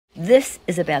This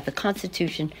is about the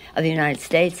Constitution of the United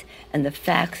States and the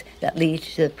facts that lead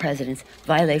to the president's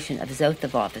violation of his oath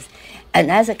of office.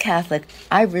 And as a Catholic,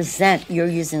 I resent your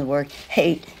using the word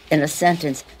hate in a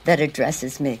sentence that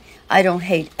addresses me. I don't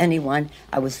hate anyone.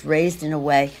 I was raised in a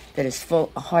way that is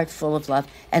a heart full of love,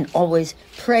 and always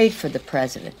prayed for the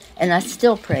president. And I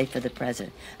still pray for the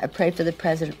president. I pray for the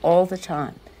president all the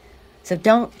time. So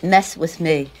don't mess with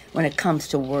me when it comes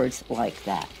to words like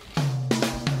that.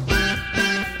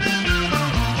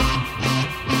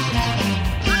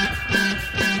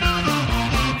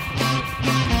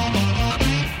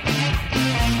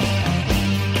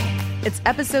 It's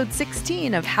episode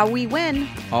 16 of How We Win.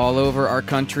 All over our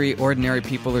country, ordinary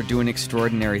people are doing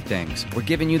extraordinary things. We're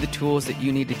giving you the tools that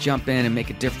you need to jump in and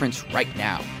make a difference right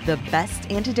now. The best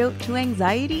antidote to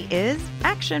anxiety is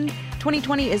action.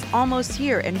 2020 is almost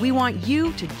here, and we want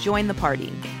you to join the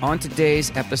party. On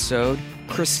today's episode,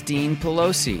 Christine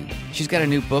Pelosi. She's got a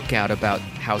new book out about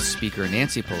House Speaker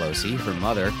Nancy Pelosi, her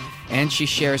mother, and she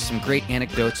shares some great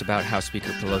anecdotes about how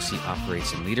Speaker Pelosi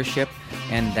operates in leadership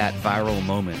and that viral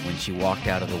moment when she walked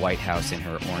out of the White House in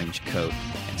her orange coat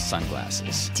and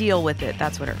sunglasses. Deal with it.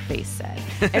 That's what her face said.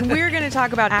 And we're going to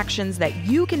talk about actions that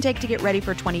you can take to get ready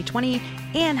for 2020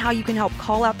 and how you can help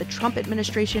call out the Trump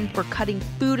administration for cutting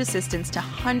food assistance to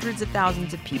hundreds of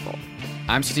thousands of people.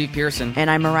 I'm Steve Pearson.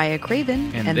 And I'm Mariah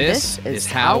Craven. And this is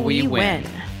How We Win.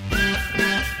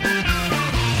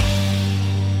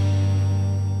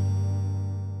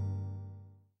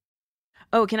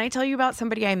 Oh, can I tell you about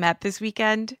somebody I met this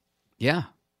weekend? Yeah.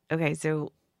 Okay,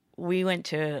 so you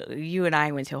and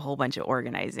I went to a whole bunch of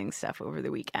organizing stuff over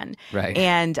the weekend. Right.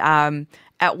 And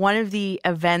at one of the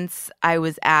events I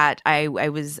was at, I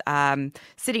was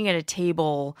sitting at a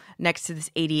table next to this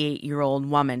 88-year-old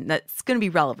woman that's going to be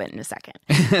relevant in a second,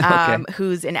 Okay.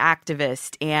 Who's an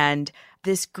activist. And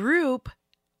this group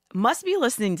must be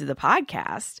listening to the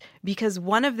podcast because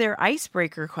one of their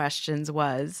icebreaker questions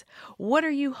was, what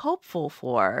are you hopeful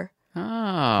for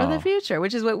the future?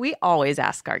 Which is what we always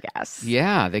ask our guests.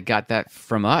 Yeah, they got that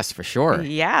from us for sure.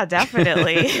 Yeah,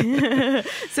 definitely.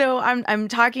 So I'm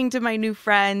talking to my new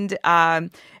friend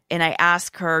and I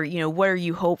ask her, what are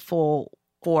you hopeful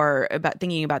for about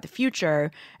thinking about the future?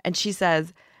 And she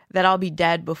says that I'll be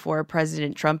dead before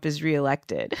President Trump is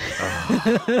reelected.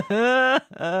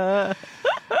 Oh.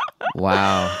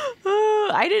 Wow.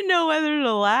 I didn't know whether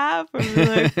to laugh or be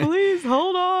like, please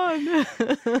hold on.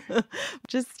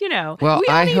 Just, Well, we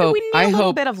need a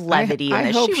little bit of levity in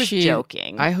this. She was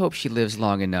joking. I hope she lives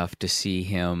long enough to see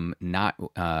him not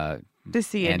to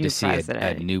see a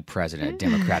new president, a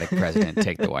Democratic president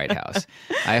take the White House.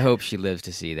 I hope she lives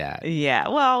to see that. Yeah,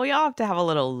 well, we all have to have a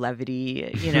little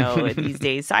levity, these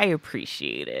days. So I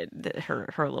appreciated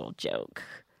her little joke.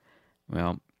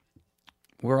 Well,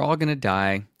 we're all going to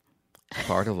die. It's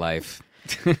part of life.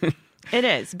 It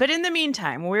is. But in the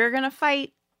meantime, we're going to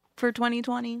fight for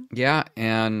 2020. Yeah,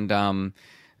 and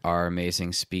our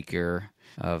amazing Speaker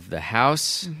of the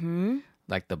House,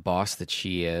 like the boss that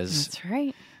she is. That's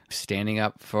right. Standing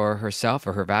up for herself,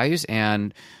 for her values,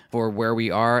 and for where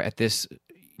we are at this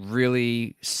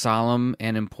really solemn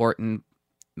and important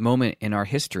moment in our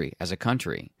history as a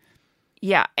country.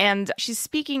 Yeah, and she's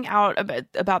speaking out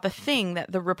about the thing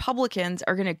that the Republicans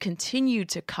are going to continue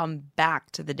to come back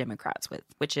to the Democrats with,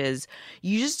 which is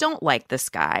you just don't like this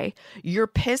guy. You're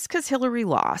pissed because Hillary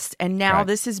lost. And now Right.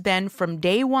 This has been from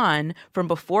day one, from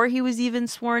before he was even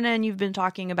sworn in, you've been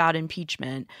talking about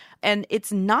impeachment. And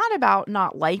it's not about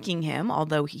not liking him,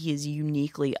 although he is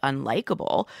uniquely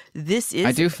unlikable.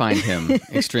 I do find him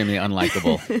extremely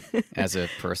unlikable as a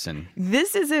person.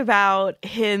 This is about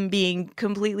him being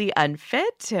completely unfit,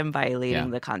 him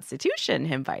violating the Constitution,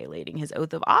 him violating his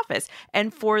oath of office,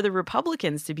 and for the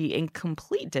Republicans to be in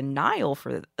complete denial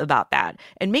about that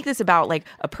and make this about like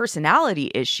a personality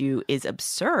issue is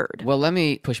absurd. Well, let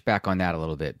me push back on that a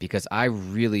little bit because I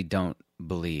really don't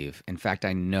believe, in fact,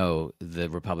 I know the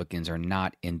Republicans are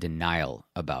not in denial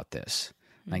about this.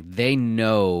 Like, they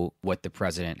know what the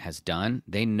president has done.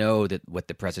 They know that what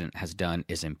the president has done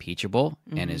is impeachable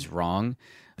and is wrong.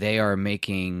 They are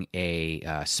making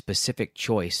a specific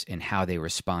choice in how they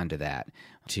respond to that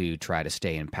to try to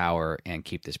stay in power and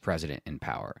keep this president in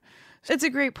power. It's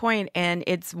a great point, and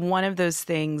it's one of those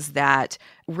things that,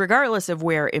 regardless of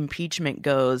where impeachment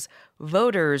goes,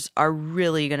 voters are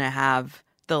really going to have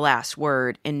the last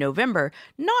word in November,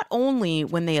 not only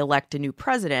when they elect a new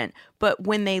president, but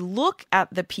when they look at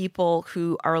the people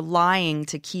who are lying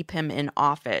to keep him in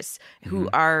office, who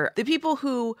are the people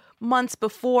who months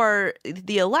before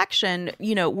the election,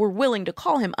 were willing to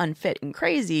call him unfit and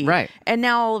crazy. Right. And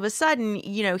now all of a sudden,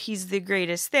 he's the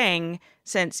greatest thing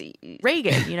since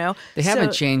Reagan, They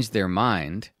haven't changed their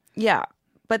mind. Yeah.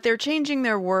 But they're changing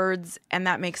their words, and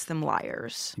that makes them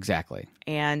liars. Exactly.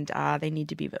 And they need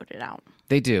to be voted out.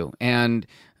 They do. And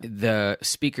the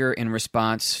speaker, in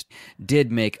response, did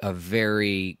make a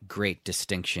very great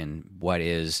distinction. What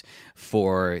is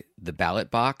for the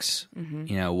ballot box,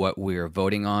 what we're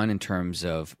voting on in terms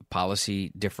of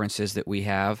policy differences that we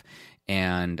have,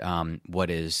 and what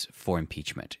is for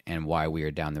impeachment and why we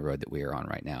are down the road that we are on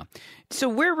right now. So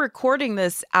we're recording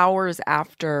this hours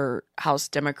after House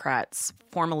Democrats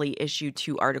formally issued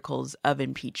 2 articles of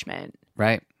impeachment.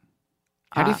 Right.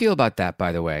 How do you feel about that,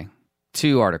 by the way?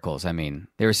 2 articles. I mean,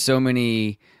 there are so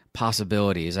many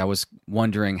possibilities. I was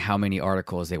wondering how many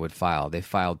articles they would file. They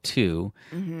filed 2.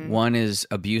 One is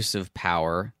abuse of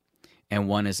power, and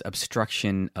one is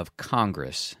obstruction of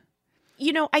Congress.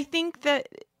 I think that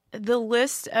the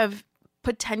list of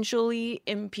potentially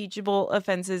impeachable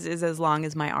offenses is as long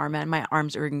as my arm, and my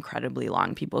arms are incredibly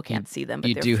long. People can't see them, but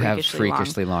you they're do have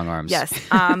freakishly long arms. Yes.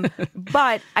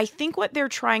 But I think what they're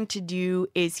trying to do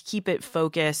is keep it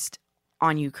focused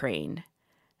on Ukraine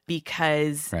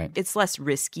because it's less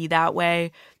risky that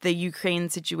way. The Ukraine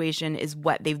situation is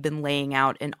what they've been laying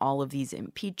out in all of these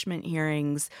impeachment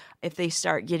hearings. If they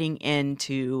start getting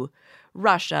into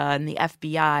Russia and the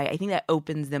FBI, I think that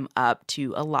opens them up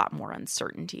to a lot more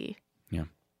uncertainty. Yeah.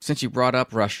 Since you brought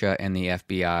up Russia and the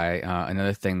FBI,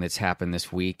 another thing that's happened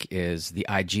this week is the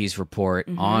IG's report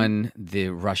on the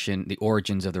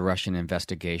origins of the Russian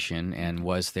investigation and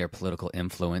was there political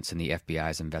influence in the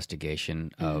FBI's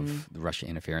investigation of the Russian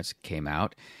interference came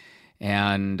out.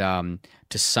 And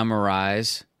to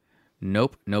summarize,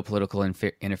 nope, no political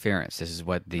interference. This is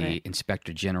what the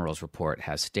Inspector General's report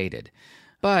has stated.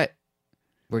 But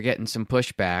we're getting some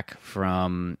pushback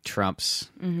from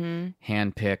Trump's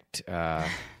handpicked.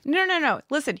 No.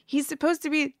 Listen, he's supposed to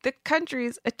be the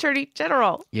country's attorney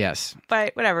general. Yes.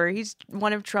 But whatever, he's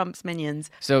one of Trump's minions.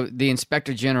 So the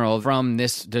Inspector General from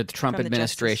the Trump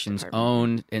administration's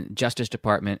own Justice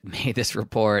Department made this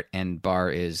report, and Barr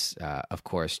is, of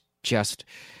course, just...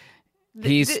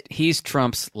 He's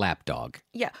Trump's lapdog.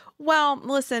 Yeah. Well,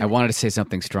 listen. I wanted to say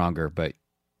something stronger, but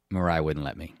Mariah wouldn't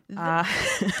let me. Yeah.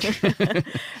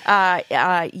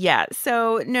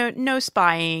 So no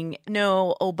spying,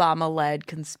 no Obama-led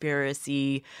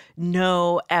conspiracy,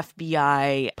 no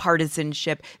FBI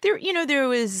partisanship. There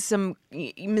was some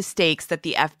mistakes that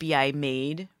the FBI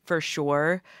made for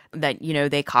sure that,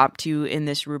 they copped to in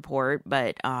this report,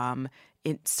 but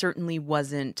it certainly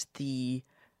wasn't the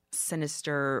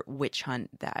sinister witch hunt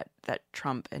that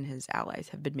Trump and his allies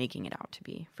have been making it out to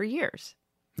be for years.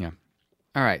 Yeah.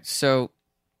 All right, so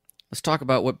let's talk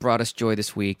about what brought us joy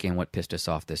this week and what pissed us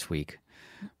off this week.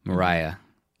 Mariah,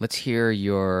 let's hear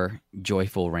your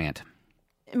joyful rant.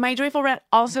 My joyful rant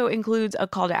also includes a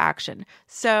call to action.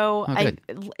 So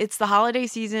it's the holiday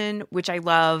season, which I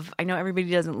love. I know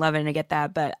everybody doesn't love it, and I get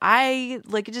that, but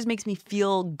it just makes me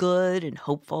feel good and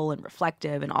hopeful and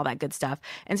reflective and all that good stuff.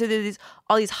 And so there's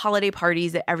all these holiday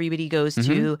parties that everybody goes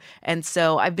to. And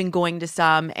so I've been going to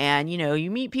some, and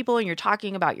you meet people and you're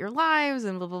talking about your lives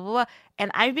and blah, blah, blah, blah. And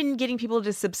I've been getting people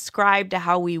to subscribe to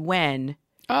How We Win.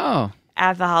 Oh.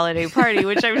 At the holiday party,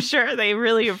 which I'm sure they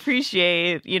really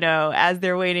appreciate, as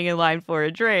they're waiting in line for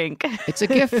a drink. It's a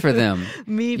gift for them.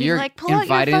 Maybe You're pull out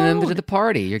inviting your phone. them to the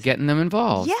party. You're getting them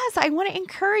involved. Yes, I want to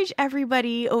encourage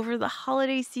everybody over the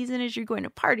holiday season as you're going to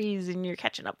parties and you're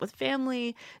catching up with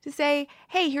family to say,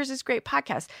 hey, here's this great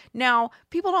podcast. Now,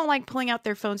 people don't like pulling out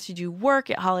their phones to do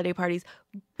work at holiday parties,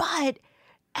 but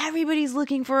everybody's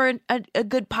looking for a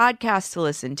good podcast to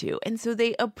listen to. And so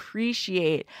they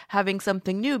appreciate having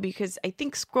something new because I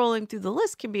think scrolling through the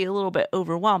list can be a little bit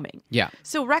overwhelming. Yeah.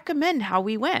 So recommend How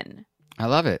We Win. I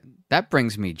love it. That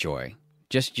brings me joy.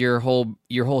 Just your whole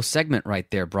segment right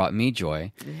there brought me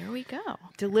joy. There we go.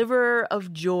 Deliverer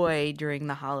of joy during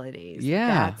the holidays.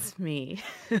 Yeah. That's me.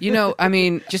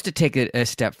 Just to take it a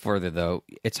step further, though,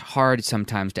 it's hard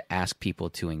sometimes to ask people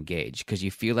to engage because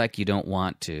you feel like you don't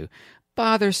want to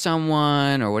bother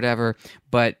someone or whatever,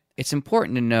 but it's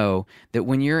important to know that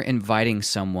when you're inviting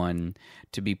someone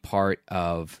to be part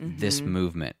of this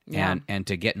movement and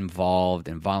to get involved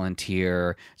and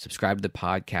volunteer, subscribe to the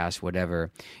podcast,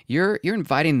 whatever, you're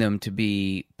inviting them to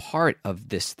be part of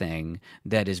this thing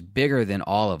that is bigger than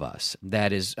all of us,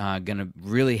 that is going to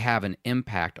really have an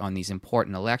impact on these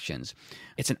important elections.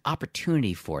 It's an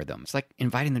opportunity for them. It's like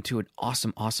inviting them to an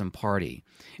awesome, awesome party.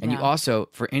 And you also,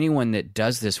 for anyone that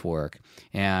does this work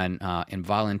and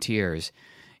volunteers,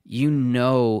 you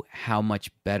know how much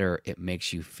better it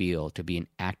makes you feel to be an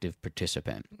active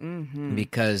participant.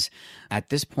 Because at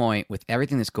this point, with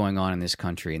everything that's going on in this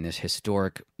country and this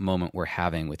historic moment we're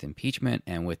having with impeachment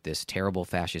and with this terrible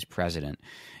fascist president,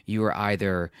 you are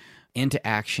either into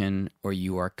action or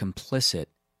you are complicit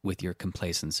with your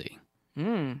complacency.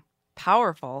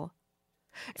 Powerful.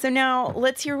 So now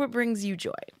let's hear what brings you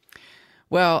joy.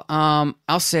 Well,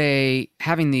 I'll say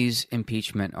having these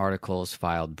impeachment articles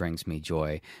filed brings me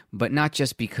joy, but not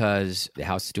just because the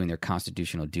House is doing their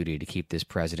constitutional duty to keep this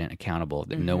president accountable,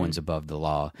 that no one's above the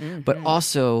law, but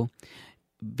also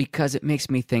because it makes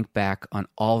me think back on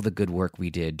all the good work we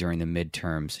did during the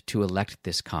midterms to elect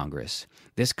this Congress.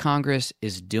 This Congress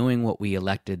is doing what we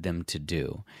elected them to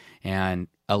do, and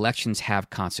elections have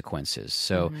consequences.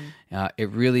 So it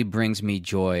really brings me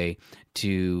joy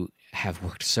to have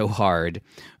worked so hard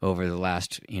over the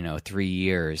last 3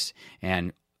 years,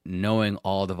 and knowing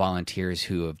all the volunteers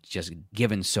who have just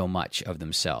given so much of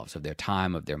themselves, of their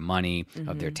time, of their money,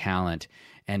 of their talent,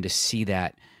 and to see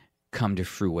that come to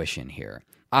fruition here.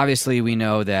 Obviously, we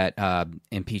know that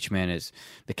impeachment is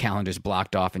the calendar's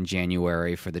blocked off in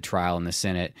January for the trial in the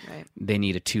Senate. Right. They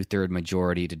need a 2/3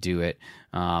 majority to do it.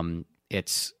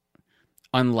 It's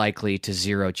unlikely to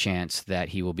zero chance that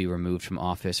he will be removed from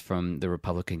office from the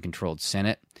Republican-controlled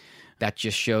Senate. That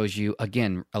just shows you,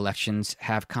 again, elections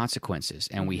have consequences,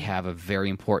 and we have a very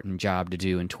important job to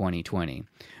do in 2020.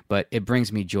 But it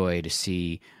brings me joy to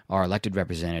see our elected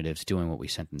representatives doing what we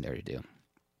sent them there to do.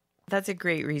 That's a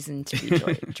great reason to be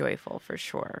joyful, for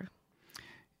sure.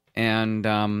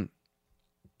 And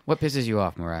what pisses you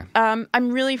off, Mariah?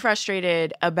 I'm really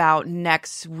frustrated about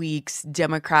next week's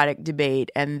Democratic debate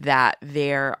and that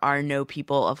there are no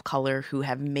people of color who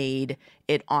have made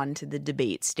it onto the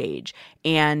debate stage.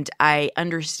 And I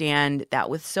understand that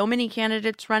with so many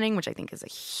candidates running, which I think is a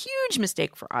huge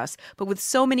mistake for us, but with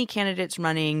so many candidates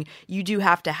running, you do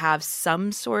have to have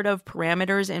some sort of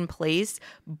parameters in place.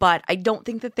 But I don't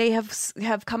think that they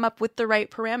have come up with the right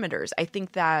parameters. I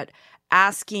think that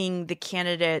asking the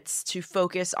candidates to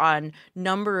focus on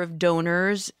number of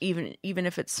donors, even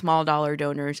if it's small dollar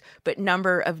donors, but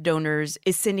number of donors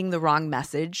is sending the wrong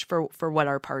message for what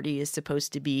our party is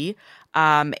supposed to be.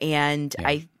 I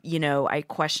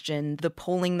question the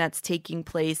polling that's taking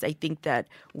place. I think that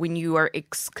when you are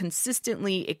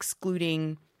consistently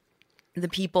excluding the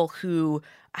people who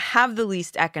have the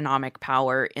least economic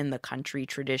power in the country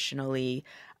traditionally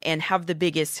and have the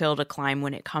biggest hill to climb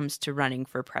when it comes to running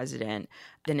for president,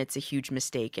 then it's a huge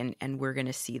mistake. And we're going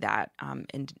to see that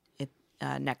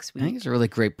next week. I think it's a really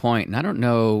great point. And I don't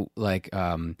know,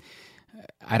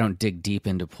 I don't dig deep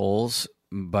into polls,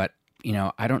 but,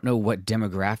 I don't know what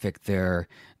demographic they're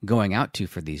going out to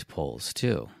for these polls,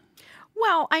 too.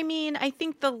 Well, I mean, I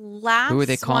think the last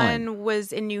one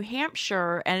was in New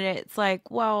Hampshire, and it's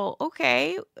like, well,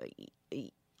 okay,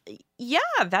 yeah,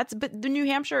 but the New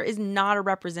Hampshire is not a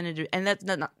representative, and that's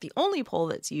not the only poll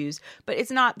that's used, but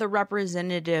it's not the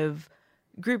representative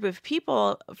group of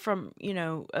people from,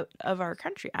 of our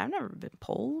country. I've never been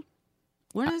polled.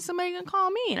 When is somebody going to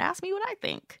call me and ask me what I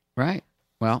think? Right.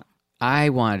 Well, I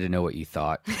wanted to know what you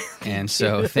thought, and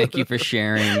so thank you for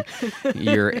sharing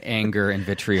your anger and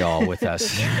vitriol with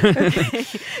us. Okay.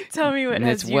 Tell me what and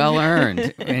has it's you... well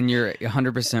earned, and you're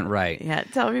 100% right. Yeah,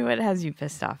 tell me what has you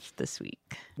pissed off this week.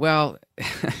 Well,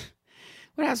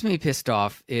 what has me pissed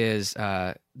off is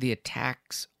the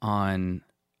attacks on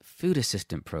food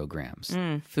assistant programs,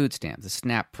 food stamps, the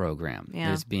SNAP program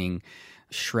that is being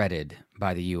shredded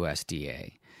by the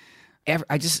USDA.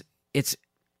 It's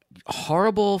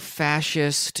horrible,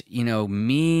 fascist,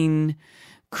 mean,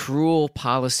 cruel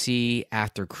policy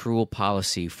after cruel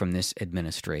policy from this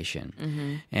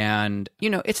administration. And,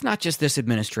 it's not just this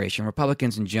administration.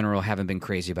 Republicans in general haven't been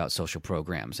crazy about social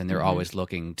programs, and they're always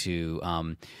looking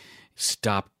to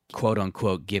stop, quote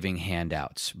unquote, giving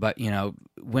handouts. But,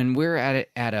 when we're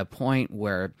at a point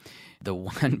where the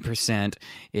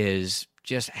 1%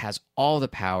 just has all the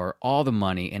power, all the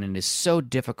money, and it is so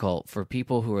difficult for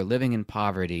people who are living in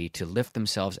poverty to lift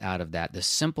themselves out of that. The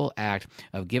simple act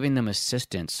of giving them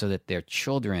assistance so that their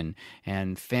children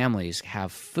and families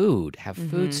have food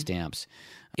stamps,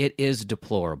 it is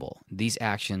deplorable. These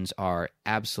actions are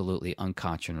absolutely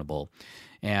unconscionable.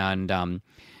 And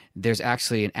there's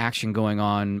actually an action going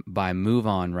on by Move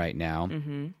On right now.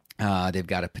 They've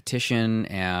got a petition,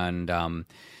 and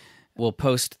we'll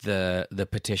post the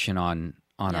petition on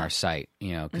our site,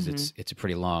 because it's a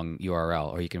pretty long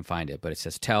URL, or you can find it. But it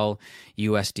says, "Tell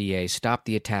USDA stop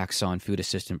the attacks on food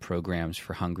assistance programs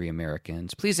for hungry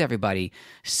Americans. Please, everybody,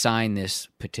 sign this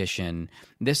petition.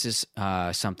 This is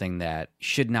something that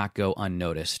should not go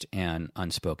unnoticed and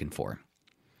unspoken for."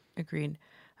 Agreed.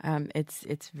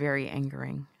 It's very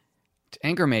angering. It's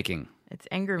anger making. It's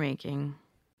anger making.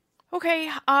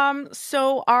 Okay,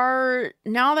 so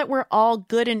now that we're all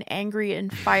good and angry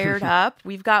and fired up,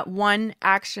 we've got one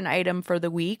action item for the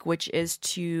week, which is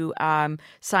to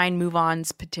sign Move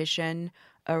On's petition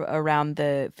around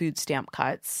the food stamp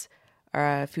cuts,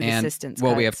 or food assistance cuts.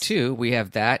 Well, we have two. We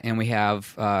have that, and we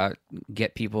have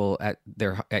get people at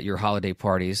your holiday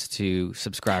parties to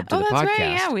subscribe to the podcast. Right.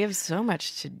 Yeah, we have so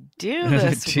much to do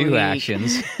this two week.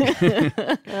 Actions.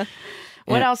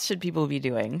 What else should people be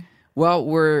doing? Well,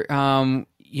 we're on.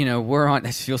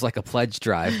 This feels like a pledge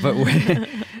drive, but we're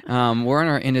on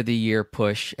our end of the year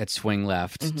push at Swing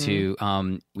Left.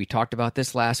 To we talked about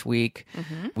this last week.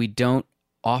 We don't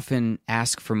often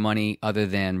ask for money other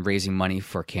than raising money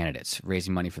for candidates,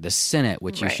 raising money for the Senate,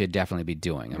 which you should definitely be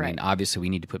doing. I mean, obviously, we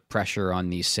need to put pressure on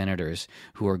these senators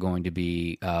who are going to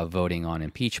be voting on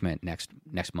impeachment next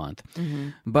month.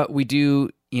 But we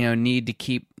do, need to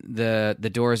keep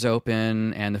the doors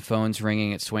open and the phones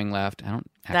ringing at Swing Left. I don't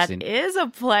actually... That is a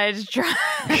pledge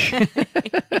drive.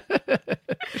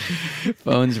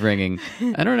 Phones ringing.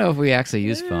 I don't know if we actually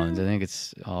use phones. I think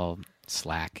it's all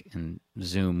Slack and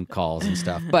Zoom calls and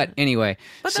stuff. But anyway.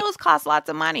 But those cost lots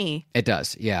of money. It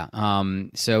does, yeah.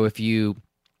 So if you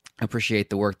appreciate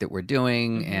the work that we're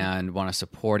doing and want to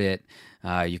support it,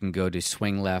 you can go to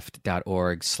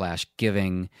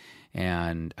swingleft.org/giving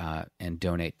and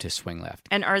donate to Swing Left.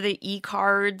 And are the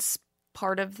e-cards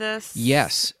part of this?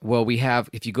 Yes. Well, we have,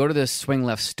 if you go to the Swing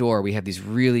Left store, we have these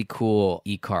really cool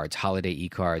e-cards, holiday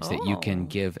e-cards that you can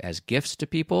give as gifts to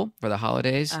people for the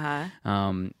holidays.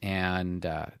 And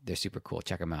they're super cool.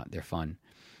 Check them out. They're fun.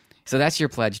 So that's your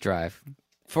pledge drive.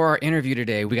 For our interview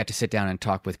today, we got to sit down and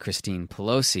talk with Christine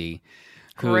Pelosi.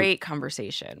 Great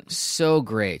conversation. So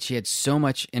great. She had so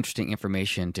much interesting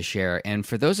information to share. And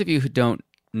for those of you who don't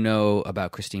know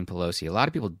about Christine Pelosi, a lot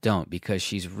of people don't, because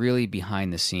she's really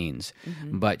behind the scenes.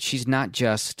 But she's not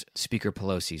just Speaker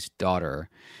Pelosi's daughter.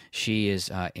 She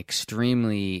is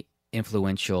extremely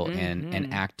influential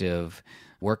and active,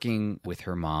 working with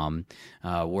her mom,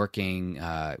 working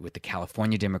with the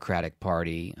California Democratic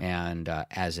Party, and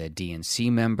as a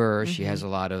DNC member, she has a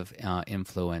lot of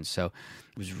influence. So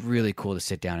it was really cool to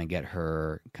sit down and get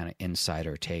her kind of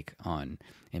insider take on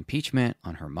impeachment,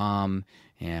 on her mom,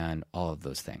 and all of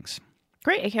those things.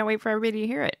 Great. I can't wait for everybody to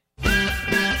hear it.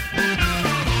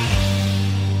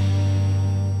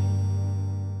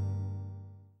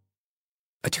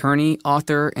 Attorney,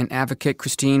 author, and advocate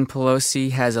Christine Pelosi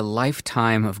has a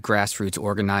lifetime of grassroots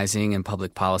organizing and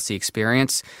public policy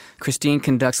experience. Christine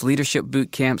conducts leadership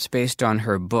boot camps based on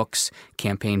her books,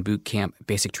 Campaign Boot Camp,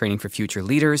 Basic Training for Future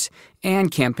Leaders,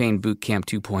 and Campaign Boot Camp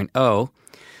 2.0.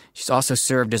 She's also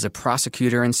served as a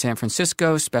prosecutor in San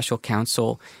Francisco, special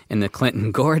counsel in the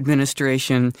Clinton-Gore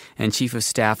administration, and chief of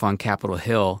staff on Capitol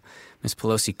Hill. Ms.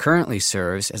 Pelosi currently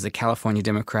serves as the California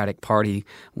Democratic Party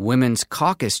Women's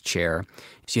Caucus Chair.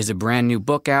 She has a brand new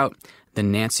book out, The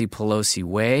Nancy Pelosi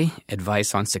Way,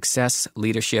 Advice on Success,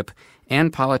 Leadership,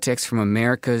 and Politics from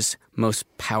America's Most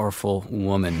Powerful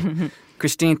Woman.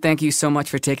 Christine, thank you so much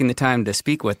for taking the time to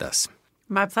speak with us.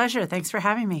 My pleasure. Thanks for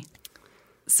having me.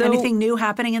 So, anything new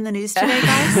happening in the news today,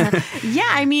 guys? Yeah,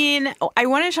 I mean, I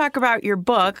want to talk about your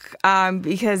book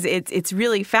because it's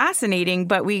really fascinating,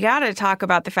 but we got to talk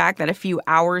about the fact that a few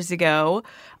hours ago,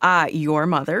 your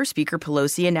mother, Speaker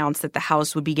Pelosi, announced that the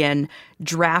House would begin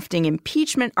drafting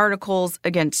impeachment articles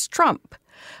against Trump.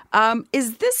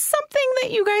 Is this something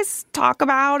that you guys talk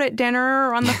about at dinner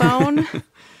or on the phone?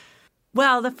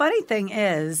 Well, the funny thing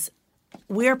is,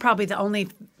 we're probably the only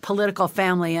political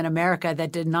family in America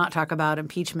that did not talk about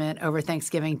impeachment over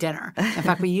Thanksgiving dinner. In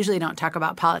fact, we usually don't talk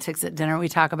about politics at dinner. We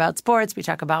talk about sports. We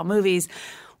talk about movies.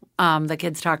 The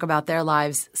kids talk about their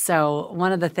lives. So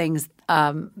one of the things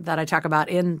that I talk about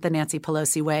in the Nancy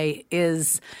Pelosi Way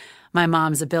is my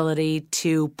mom's ability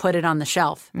to put it on the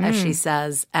shelf, as she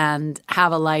says, and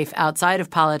have a life outside of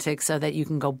politics so that you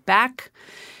can go back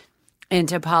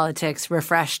into politics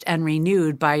refreshed and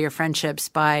renewed by your friendships,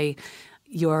 by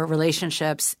your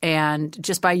relationships, and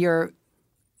just by your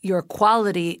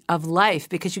quality of life,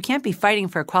 because you can't be fighting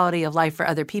for a quality of life for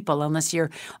other people unless you're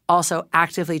also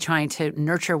actively trying to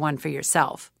nurture one for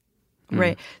yourself.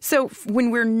 Right. So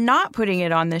when we're not putting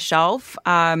it on the shelf,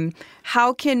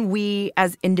 how can we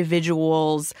as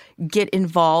individuals get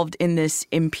involved in this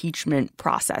impeachment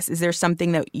process? Is there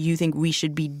something that you think we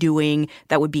should be doing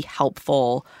that would be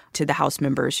helpful to the House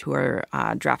members who are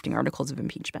drafting articles of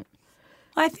impeachment?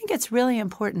 Well, I think it's really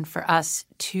important for us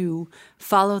to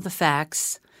follow the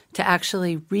facts, to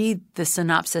actually read the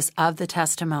synopsis of the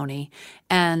testimony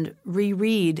and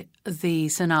reread the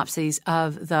synopses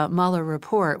of the Mueller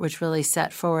report, which really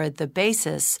set forward the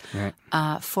basis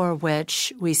for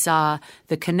which we saw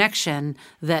the connection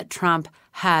that Trump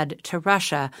had to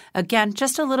Russia. Again,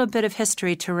 just a little bit of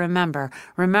history to remember.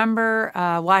 Remember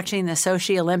watching the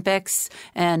Sochi Olympics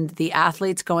and the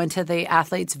athletes going to the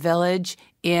athletes' village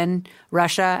in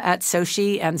Russia at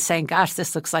Sochi and saying, gosh,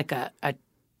 this looks like a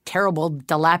terrible,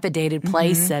 dilapidated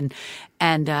place, and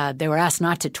they were asked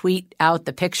not to tweet out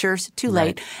the pictures. Too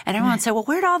late. And everyone said, well,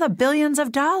 where'd all the billions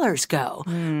of dollars go?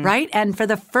 Right? And for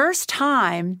the first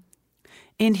time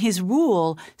in his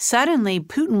rule, suddenly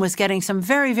Putin was getting some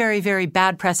very, very, very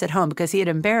bad press at home because he had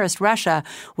embarrassed Russia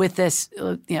with this,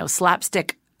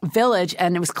 slapstick village,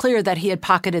 and it was clear that he had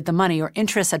pocketed the money, or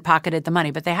interests had pocketed the money,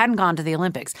 but they hadn't gone to the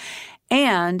Olympics.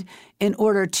 And in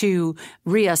order to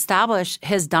reestablish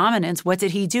his dominance, what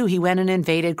did he do? He went and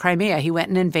invaded Crimea. He went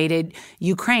and invaded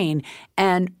Ukraine.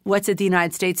 And what did the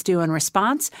United States do in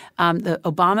response? The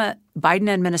Obama-Biden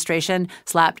administration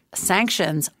slapped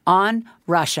sanctions on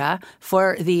Russia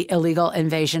for the illegal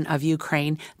invasion of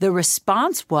Ukraine. The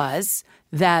response was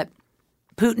that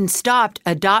Putin stopped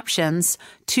adoptions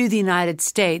to the United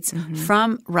States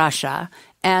from Russia.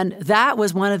 And that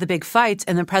was one of the big fights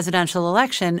in the presidential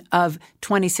election of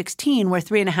 2016, where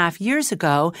 3.5 years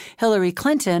ago, Hillary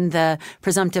Clinton, the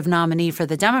presumptive nominee for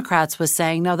the Democrats, was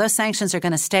saying, no, those sanctions are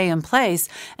going to stay in place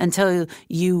until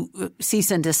you cease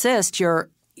and desist your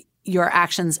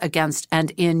actions against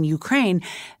and in Ukraine.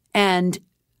 And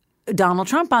Donald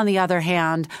Trump, on the other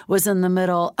hand, was in the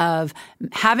middle of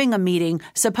having a meeting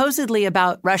supposedly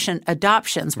about Russian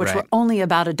adoptions, which were only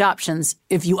about adoptions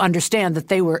if you understand that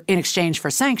they were in exchange for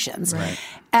sanctions,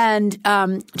 and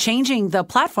changing the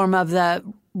platform of the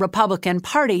Republican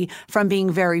Party from being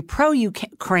very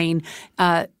pro-Ukraine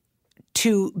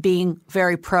to being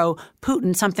very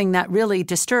pro-Putin, something that really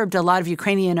disturbed a lot of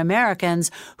Ukrainian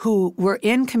Americans who were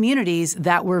in communities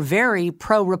that were very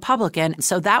pro-Republican.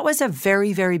 So that was a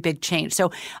very, very big change.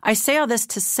 So I say all this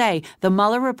to say the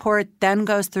Mueller report then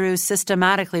goes through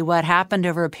systematically what happened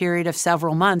over a period of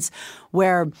several months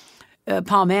where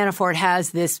Paul Manafort has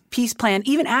this peace plan,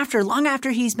 even long after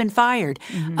he's been fired,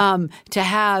 to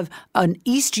have an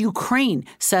East Ukraine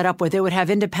set up where they would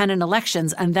have independent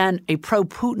elections, and then a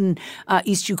pro-Putin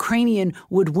East Ukrainian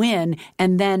would win,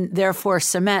 and then therefore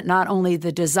cement not only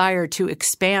the desire to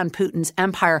expand Putin's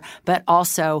empire, but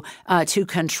also to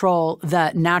control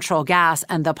the natural gas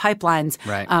and the pipelines,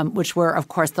 which were, of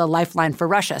course, the lifeline for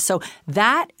Russia. So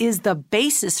that is the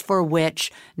basis for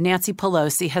which Nancy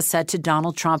Pelosi has said to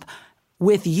Donald Trump,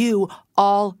 with you,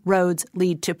 all roads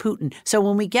lead to Putin. So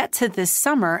when we get to this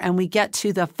summer and we get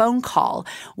to the phone call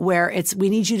where it's, we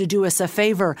need you to do us a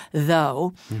favor,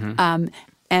 though,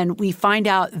 and we find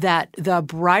out that the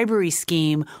bribery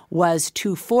scheme was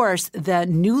to force the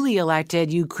newly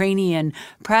elected Ukrainian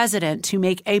president to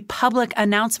make a public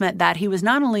announcement that he was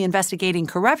not only investigating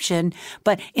corruption,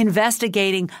 but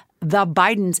investigating the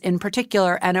Bidens in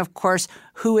particular. And of course,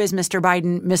 who is Mr.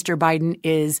 Biden? Mr. Biden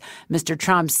is Mr.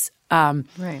 Trump's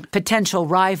potential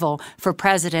rival for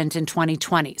president in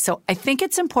 2020. So I think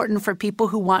it's important for people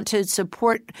who want to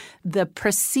support the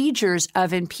procedures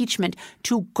of impeachment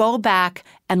to go back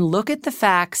and look at the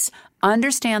facts,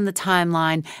 understand the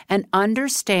timeline, and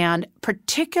understand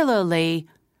particularly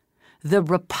the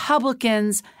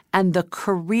Republicans and the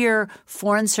career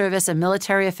Foreign Service and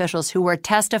military officials who were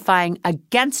testifying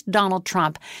against Donald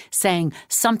Trump saying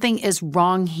something is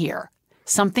wrong here.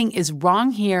 Something is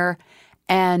wrong here,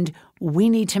 and we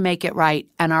need to make it right.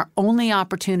 And our only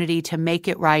opportunity to make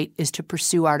it right is to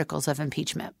pursue articles of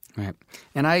impeachment. Right.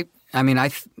 And I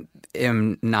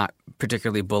am not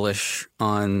particularly bullish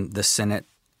on the Senate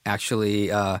actually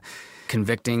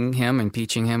convicting him,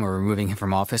 impeaching him, or removing him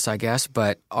from office, I guess.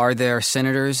 But are there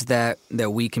senators that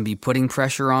we can be putting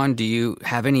pressure on? Do you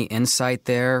have any insight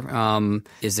there?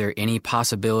 Is there any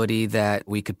possibility that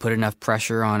we could put enough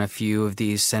pressure on a few of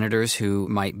these senators who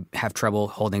might have trouble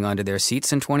holding on to their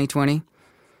seats in 2020?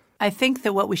 I think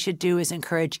that what we should do is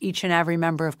encourage each and every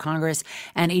member of Congress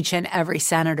and each and every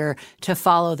senator to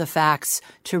follow the facts,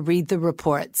 to read the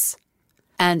reports,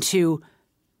 and to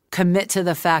commit to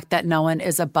the fact that no one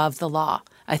is above the law.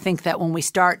 I think that when we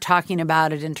start talking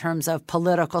about it in terms of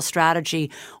political strategy,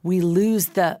 we lose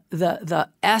the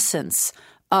essence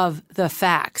of the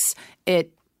facts.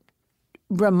 It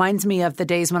reminds me of the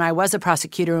days when I was a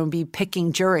prosecutor and would be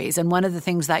picking juries. And one of the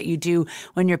things that you do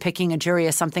when you're picking a jury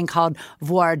is something called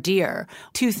voir dire.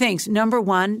 Two things. Number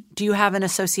one, do you have an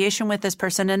association with this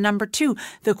person? And number two,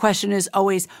 the question is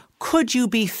always, could you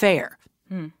be fair?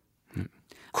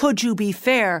 Could you be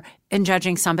fair in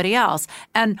judging somebody else?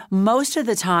 And most of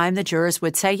the time, the jurors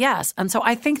would say yes. And so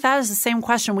I think that is the same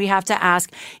question we have to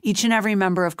ask each and every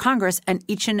member of Congress and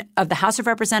each of the House of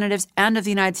Representatives and of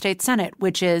the United States Senate,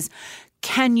 which is,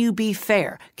 can you be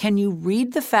fair? Can you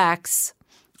read the facts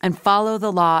and follow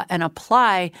the law and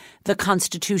apply the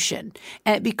Constitution?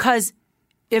 And because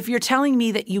if you're telling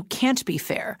me that you can't be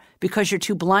fair because you're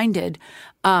too blinded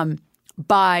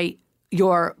by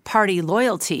your party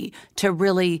loyalty to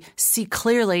really see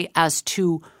clearly as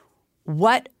to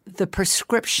what the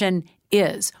prescription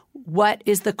is, what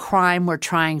is the crime we're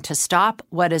trying to stop,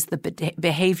 what is the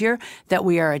behavior that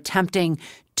we are attempting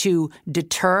to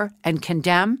deter and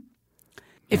condemn.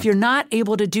 If you're not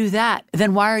able to do that,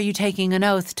 then why are you taking an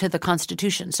oath to the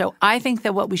Constitution? So I think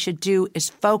that what we should do is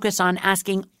focus on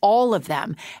asking all of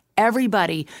them.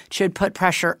 Everybody should put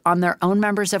pressure on their own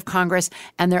members of Congress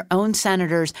and their own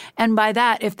senators. And by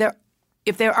that,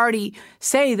 if they already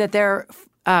say that they're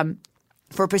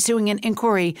for pursuing an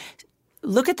inquiry,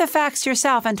 look at the facts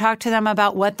yourself and talk to them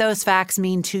about what those facts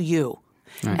mean to you.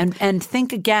 Right. And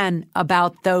think again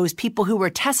about those people who were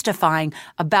testifying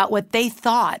about what they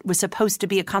thought was supposed to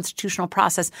be a constitutional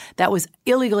process that was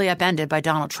illegally upended by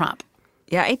Donald Trump.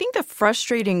 Yeah, I think the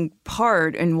frustrating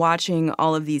part in watching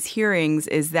all of these hearings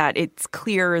is that it's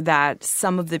clear that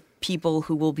some of the people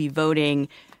who will be voting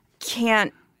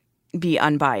can't be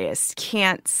unbiased,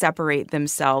 can't separate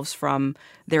themselves from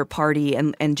their party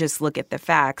and just look at the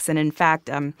facts. And in fact,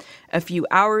 a few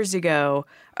hours ago,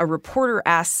 a reporter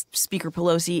asked Speaker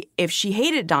Pelosi if she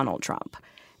hated Donald Trump.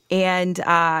 And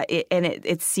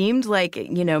it seemed like,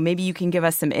 maybe you can give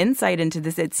us some insight into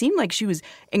this. It seemed like she was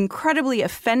incredibly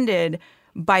offended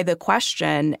by the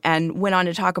question and went on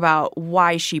to talk about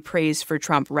why she prays for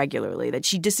Trump regularly, that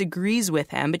she disagrees with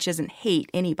him, but she doesn't hate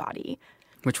anybody.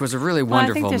 Which was a really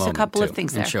wonderful moment, I think there's a couple of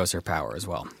things there. And shows her power as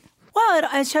well. Well,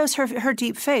 it shows her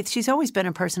deep faith. She's always been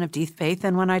a person of deep faith.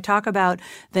 And when I talk about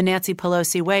the Nancy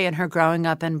Pelosi way and her growing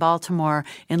up in Baltimore,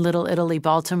 in Little Italy,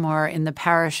 Baltimore, in the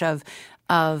parish of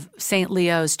St.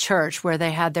 Leo's Church, where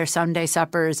they had their Sunday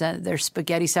suppers and their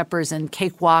spaghetti suppers and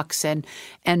cakewalks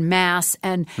and mass,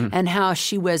 and how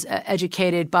she was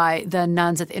educated by the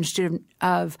nuns at the Institute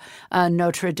of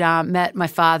Notre Dame, met my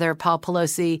father, Paul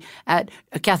Pelosi, at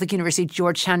Catholic University,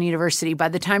 Georgetown University. By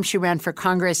the time she ran for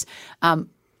Congress,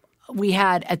 we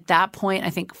had, at that point, I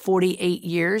think 48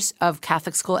 years of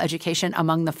Catholic school education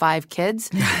among the 5 kids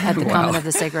at the Convent of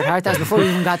the Sacred Heart. That was before we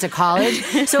even got to college.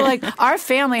 So, our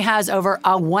family has over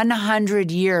 100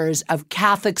 years of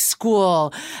Catholic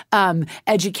school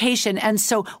education. And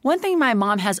so one thing my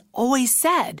mom has always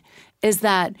said is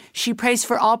that she prays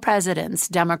for all presidents,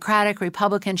 Democratic,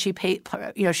 Republican. She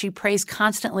prays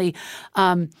constantly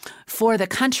for the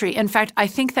country. In fact, I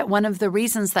think that one of the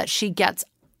reasons that she gets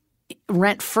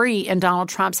rent-free in Donald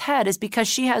Trump's head is because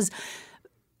she has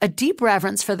a deep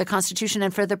reverence for the Constitution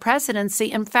and for the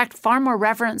presidency. In fact, far more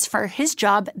reverence for his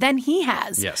job than he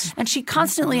has. Yes. And she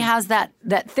constantly has that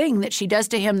thing that she does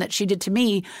to him that she did to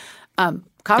me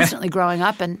constantly growing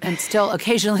up and still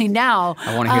occasionally now.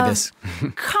 I want to hear this.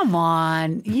 Come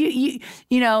on. You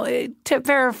to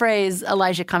paraphrase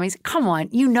Elijah Cummings, come on,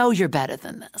 you're better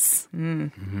than this.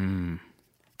 Mm-hmm.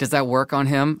 Does that work on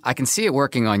him? I can see it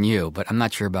working on you, but I'm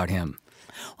not sure about him.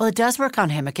 Well, it does work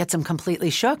on him. It gets him completely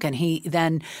shook. And he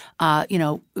then,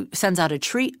 sends out a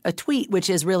tweet, which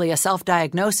is really a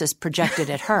self-diagnosis projected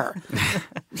at her.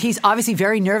 He's obviously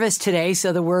very nervous today,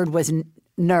 so the word was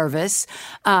nervous.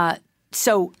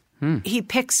 He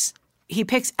picks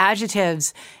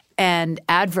adjectives and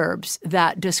adverbs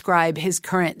that describe his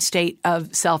current state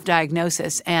of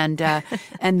self-diagnosis. And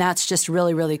that's just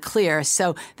really, really clear.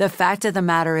 So the fact of the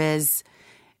matter is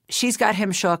she's got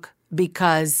him shook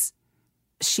because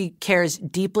she cares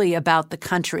deeply about the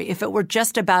country. If it were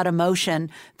just about emotion,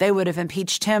 they would have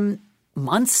impeached him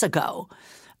months ago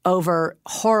over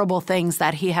horrible things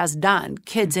that he has done,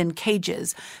 kids in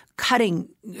cages, cutting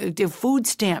food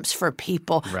stamps for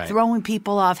people, right, throwing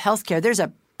people off health care. There's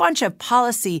a bunch of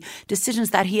policy decisions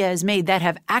that he has made that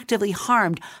have actively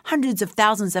harmed hundreds of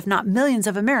thousands, if not millions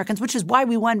of Americans, which is why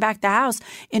we won back the House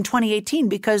in 2018,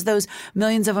 because those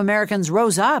millions of Americans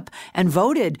rose up and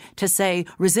voted to say,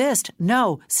 resist,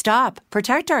 no, stop,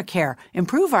 protect our care,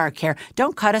 improve our care,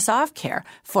 don't cut us off care,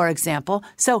 for example.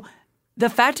 So the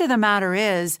fact of the matter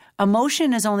is,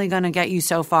 emotion is only going to get you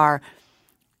so far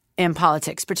in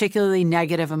politics, particularly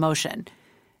negative emotion.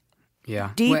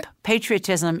 Yeah. Deep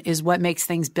patriotism is what makes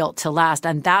things built to last,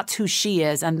 and that's who she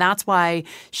is, and that's why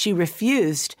she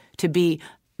refused to be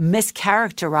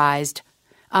mischaracterized.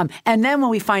 And then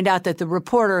when we find out that the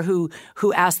reporter who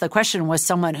asked the question was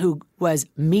someone who was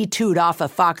Me Too'd off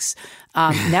of Fox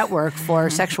network for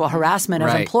sexual harassment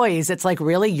of employees, it's like,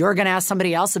 really? You're going to ask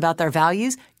somebody else about their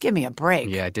values? Give me a break.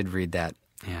 Yeah, I did read that.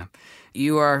 Yeah.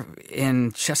 You are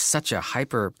in just such a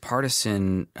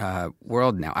hyper-partisan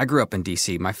world now. I grew up in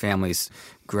D.C. My family's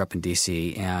grew up in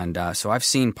D.C., and so I've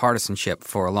seen partisanship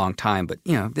for a long time. But,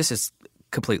 this is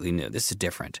completely new. This is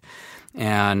different.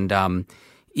 And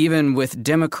even with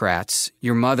Democrats,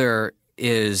 your mother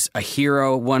is a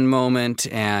hero one moment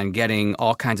and getting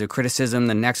all kinds of criticism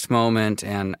the next moment.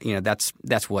 And,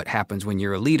 that's what happens when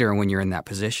you're a leader and when you're in that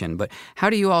position. But how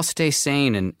do you all stay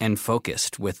sane and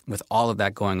focused with all of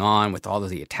that going on, with all of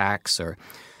the attacks? Or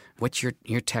what's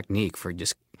your technique for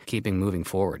just keeping moving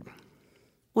forward?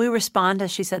 We respond,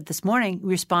 as she said this morning, we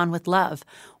respond with love.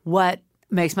 What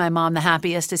makes my mom the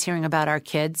happiest is hearing about our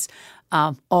kids,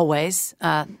 always.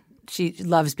 She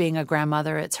loves being a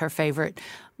grandmother. It's her favorite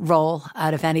role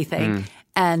out of anything.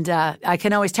 And I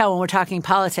can always tell when we're talking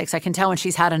politics, I can tell when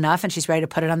she's had enough and she's ready to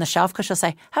put it on the shelf because she'll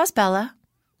say, how's Bella?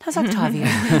 How's Octavia?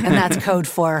 And that's code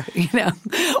for,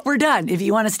 we're done. If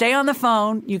you want to stay on the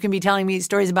phone, you can be telling me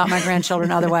stories about my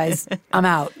grandchildren. Otherwise, I'm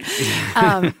out.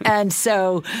 And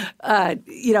so,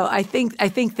 I think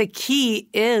the key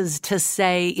is to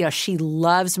say, she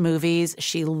loves movies.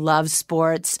 She loves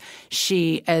sports.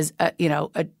 She is,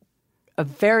 a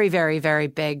very, very, very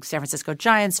big San Francisco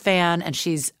Giants fan, and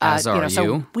she's as are so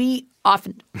you. We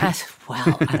often I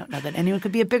don't know that anyone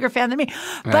could be a bigger fan than me.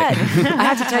 But I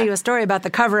have to tell you a story about the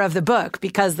cover of the book,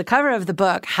 because the cover of the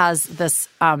book has this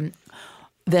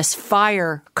this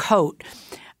fire coat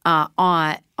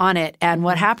on it, and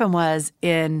what happened was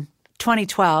in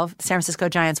 2012, the San Francisco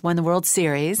Giants won the World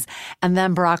Series, and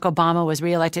then Barack Obama was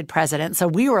reelected president. So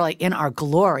we were like in our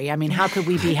glory. I mean, how could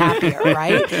we be happier,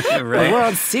 right? The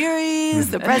World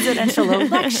Series, the presidential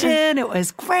election, it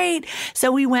was great.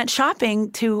 So we went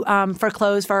shopping for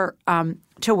clothes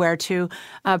to wear to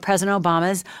President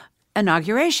Obama's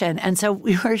inauguration. And so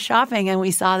we were shopping and we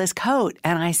saw this coat,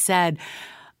 and I said,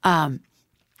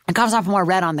 it comes off more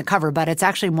red on the cover, but it's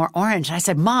actually more orange. And I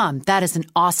said, Mom, that is an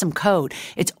awesome coat.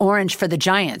 It's orange for the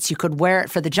Giants. You could wear it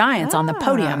for the Giants on the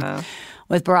podium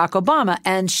with Barack Obama.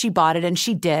 And she bought it, and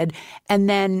she did. And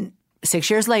then 6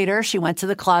 years later, she went to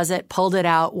the closet, pulled it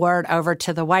out, wore it over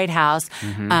to the White House.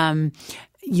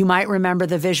 You might remember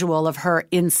the visual of her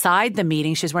inside the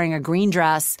meeting. She's wearing a green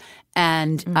dress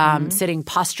and sitting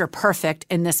posture perfect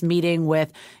in this meeting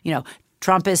with,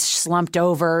 Trump is slumped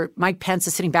over. Mike Pence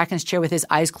is sitting back in his chair with his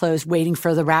eyes closed, waiting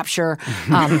for the rapture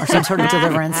or some sort of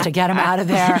deliverance to get him out of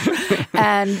there.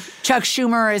 And Chuck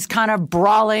Schumer is kind of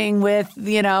brawling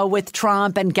with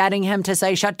Trump and getting him to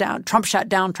say, shut down, Trump shut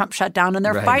down, Trump shut down. And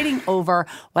they're fighting over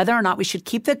whether or not we should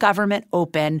keep the government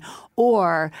open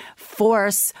or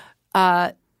force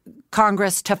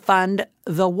Congress to fund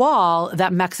the wall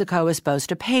that Mexico is supposed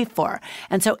to pay for.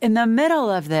 And so in the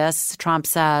middle of this, Trump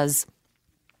says,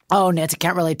 oh, Nancy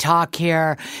can't really talk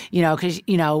here, because,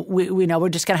 we know we're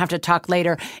just going to have to talk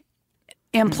later,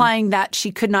 implying that she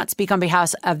could not speak on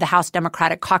behalf of the House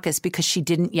Democratic Caucus because she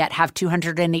didn't yet have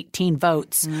 218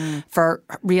 votes for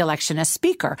re-election as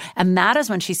Speaker. And that is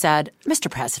when she said,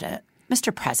 Mr.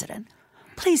 President,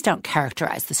 please don't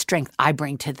characterize the strength I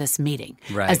bring to this meeting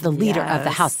as the leader of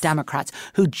the House Democrats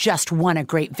who just won a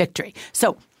great victory.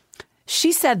 So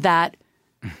she said that.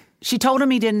 She told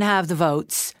him he didn't have the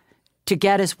votes to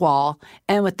get his wall.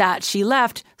 And with that, she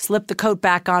left, slipped the coat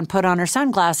back on, put on her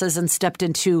sunglasses, and stepped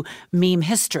into meme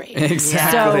history.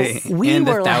 Exactly. So we and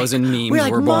were 1,000 memes were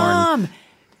born. Mom,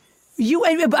 you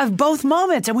of both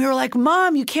moments. And we were like,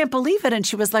 Mom, you can't believe it. And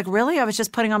she was like, really? I was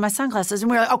just putting on my sunglasses. And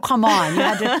we were like, oh, come on. You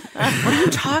had to, what are you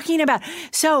talking about?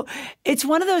 So it's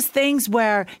one of those things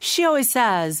where she always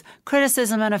says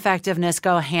criticism and effectiveness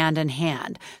go hand in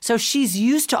hand. So she's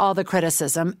used to all the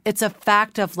criticism. It's a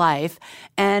fact of life.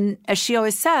 And as she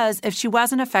always says, if she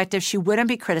wasn't effective, she wouldn't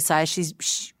be criticized.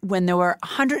 When there were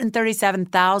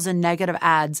 137,000 negative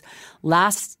ads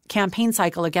last campaign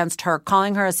cycle against her,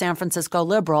 calling her a San Francisco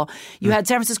liberal. You had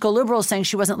San Francisco liberals saying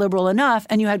she wasn't liberal enough,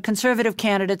 and you had conservative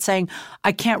candidates saying,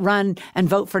 I can't run and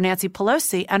vote for Nancy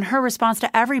Pelosi. And her response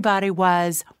to everybody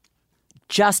was,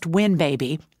 just win,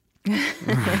 baby.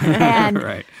 And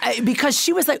Right. Because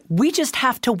she was like, we just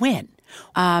have to win.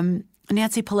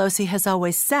 Nancy Pelosi has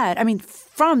always said, I mean,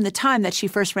 from the time that she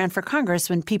first ran for Congress,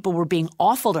 when people were being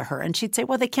awful to her, and she'd say,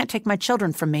 well, they can't take my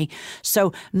children from me,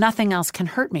 so nothing else can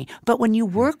hurt me. But when you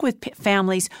work with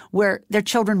families where their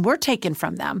children were taken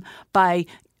from them by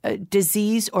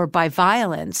disease or by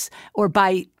violence or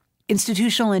by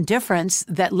institutional indifference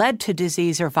that led to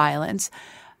disease or violence,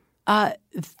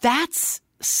 that's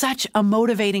such a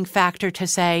motivating factor to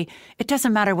say, it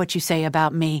doesn't matter what you say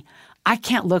about me. I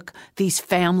can't look these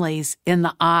families in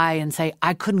the eye and say,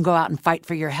 I couldn't go out and fight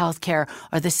for your health care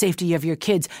or the safety of your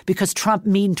kids because Trump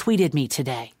mean tweeted me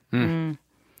today.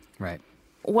 Right.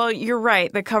 Well, you're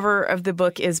right. The cover of the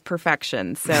book is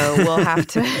perfection. So we'll have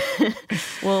to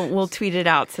we'll tweet it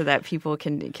out so that people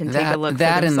can take a look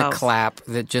that for themselves. and the clap,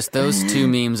 that just those two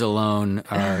memes alone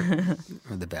are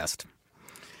the best.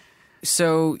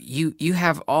 So you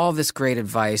have all this great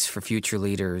advice for future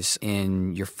leaders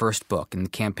in your first book, in the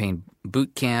Campaign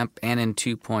Boot Camp and in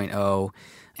 2.0.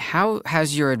 How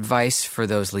has your advice for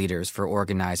those leaders, for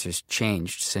organizers,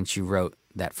 changed since you wrote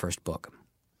that first book?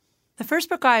 The first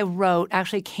book I wrote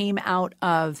actually came out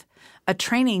of a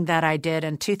training that I did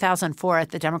in 2004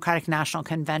 at the Democratic National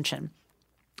Convention.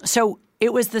 So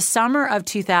it was the summer of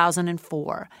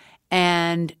 2004,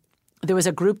 and there was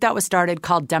a group that was started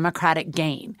called Democratic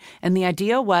Gain. And the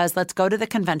idea was, let's go to the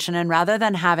convention, and rather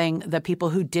than having the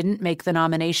people who didn't make the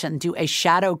nomination do a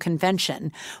shadow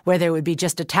convention where they would be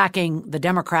just attacking the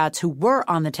Democrats who were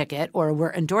on the ticket or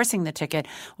were endorsing the ticket,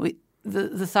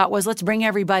 the thought was, let's bring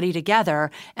everybody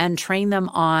together and train them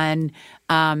on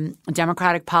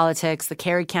Democratic politics. The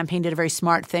Kerry campaign did a very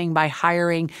smart thing by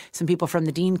hiring some people from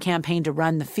the Dean campaign to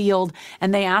run the field.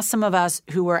 And they asked some of us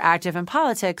who were active in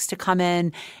politics to come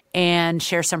in and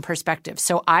share some perspective.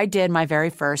 So I did my very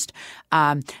first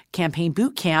campaign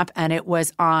boot camp, and it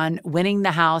was on winning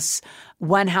the House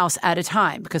one house at a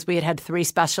time, because we had 3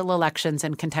 special elections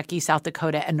in Kentucky, South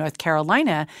Dakota, and North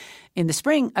Carolina in the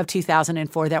spring of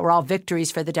 2004 that were all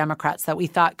victories for the Democrats that we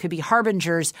thought could be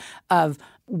harbingers of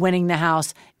winning the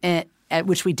House,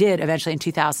 which we did eventually in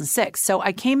 2006. So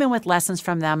I came in with lessons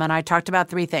from them, and I talked about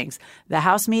 3 things: the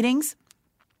House meetings,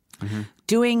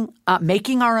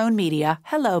 making our own media,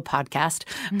 hello podcast,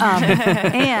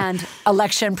 and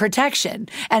election protection.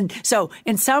 And so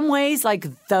in some ways, like,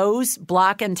 those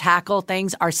block and tackle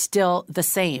things are still the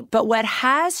same. But what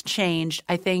has changed,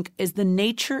 I think, is the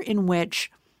nature in which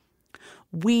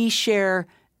we share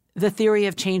the theory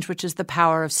of change, which is the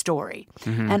power of story.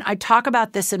 And I talk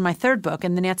about this in my third book,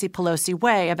 In the Nancy Pelosi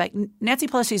Way. About Nancy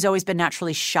Pelosi has always been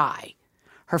naturally shy.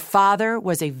 Her father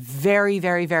was a very,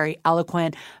 very, very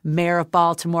eloquent mayor of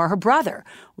Baltimore. Her brother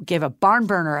gave a barn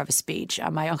burner of a speech.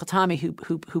 My Uncle Tommy,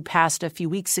 who passed a few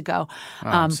weeks ago.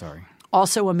 I'm sorry.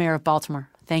 Also a mayor of Baltimore.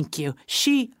 Thank you.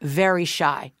 She, very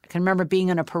shy. I can remember being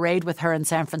in a parade with her in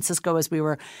San Francisco as we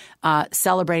were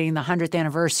celebrating the 100th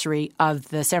anniversary of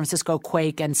the San Francisco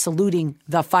quake and saluting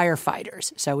the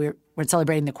firefighters. So we're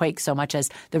celebrating the quake so much as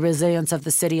the resilience of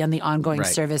the city and the ongoing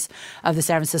service of the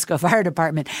San Francisco Fire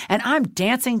Department. And I'm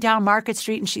dancing down Market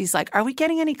Street, and she's like, are we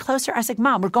getting any closer? I was like,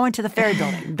 Mom, we're going to the ferry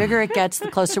building. The bigger it gets, the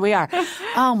closer we are.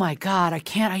 Oh, my God, I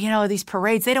can't. These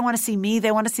parades, they don't want to see me.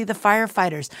 They want to see the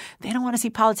firefighters. They don't want to see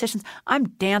politicians. I'm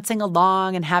dancing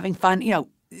along and having fun,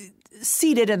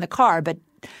 seated in the car, but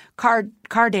car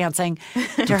dancing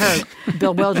to her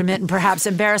bewilderment and perhaps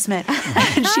embarrassment.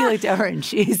 And she looked over and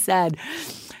she said,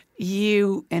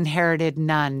 you inherited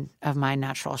none of my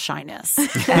natural shyness.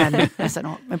 And I said,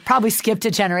 oh, I probably skipped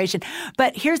a generation.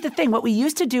 But here's the thing. What we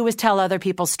used to do was tell other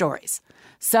people's stories.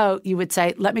 So you would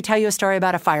say, let me tell you a story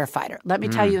about a firefighter. Let me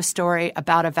tell you a story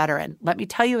about a veteran. Let me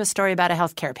tell you a story about a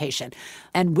healthcare patient.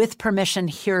 And with permission,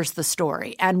 here's the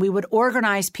story. And we would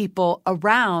organize people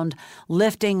around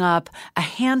lifting up a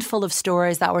handful of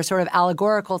stories that were sort of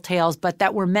allegorical tales, but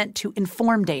that were meant to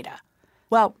inform data.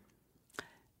 Well,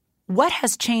 what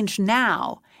has changed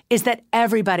now is that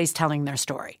everybody's telling their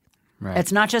story. Right.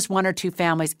 It's not just 1 or 2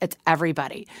 families. It's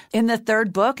everybody. In the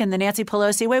third book, In the Nancy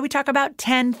Pelosi Way, we talk about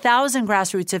 10,000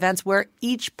 grassroots events where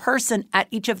each person at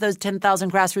each of those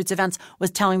 10,000 grassroots events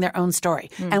was telling their own story.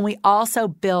 And we also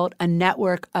built a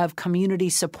network of community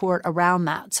support around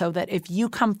that so that if you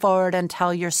come forward and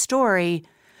tell your story,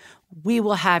 we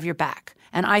will have your back.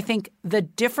 And I think the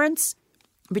difference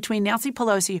between Nancy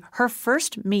Pelosi, her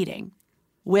first meeting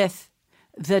with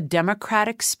the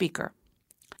Democratic Speaker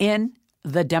in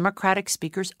the Democratic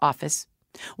Speaker's office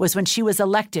was when she was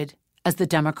elected as the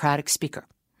Democratic Speaker.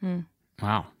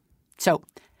 Wow. So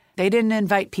they didn't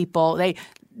invite people. They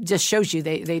just shows you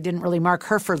they didn't really mark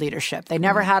her for leadership. They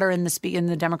never had her in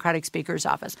the Democratic Speaker's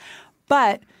office.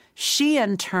 But she,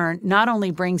 in turn, not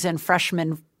only brings in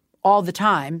freshmen all the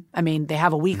time. I mean, they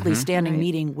have a weekly standing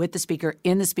meeting with the Speaker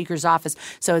in the Speaker's office.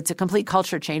 So it's a complete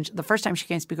culture change the first time she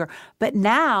became Speaker. But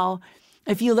now,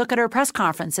 if you look at her press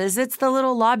conferences, it's the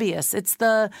little lobbyists. It's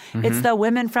the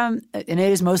women from – and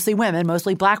it is mostly women,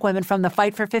 mostly Black women from the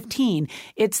Fight for 15.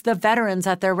 It's the veterans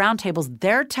at their roundtables.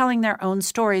 They're telling their own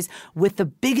stories with the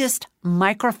biggest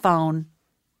microphone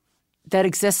that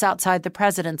exists outside the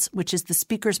president's, which is the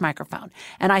Speaker's microphone.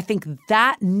 And I think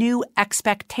that new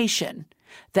expectation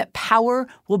that power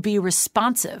will be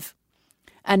responsive,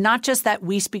 and not just that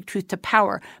we speak truth to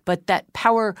power, but that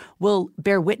power will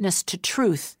bear witness to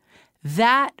truth,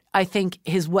 that, I think,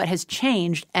 is what has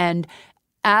changed. And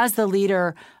as the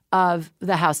leader of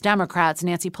the House Democrats,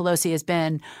 Nancy Pelosi has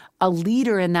been a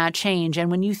leader in that change.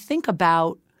 And when you think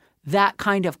about that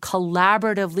kind of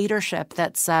collaborative leadership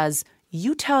that says,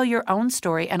 you tell your own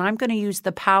story, and I'm going to use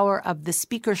the power of the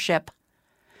speakership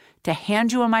to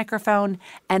hand you a microphone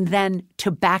and then to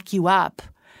back you up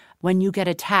when you get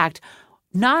attacked.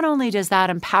 Not only does that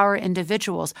empower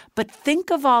individuals, but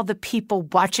think of all the people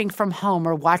watching from home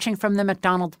or watching from the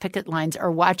McDonald's picket lines or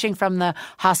watching from the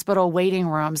hospital waiting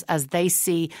rooms as they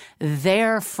see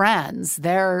their friends,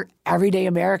 their everyday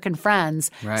American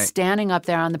friends, standing up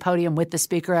there on the podium with the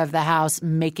Speaker of the House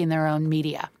making their own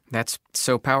media. That's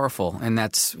so powerful, and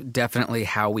that's definitely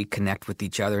how we connect with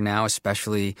each other now,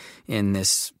 especially in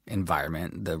this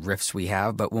environment, the rifts we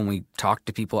have. But when we talk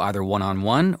to people either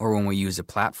one-on-one or when we use a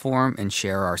platform and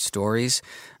share our stories,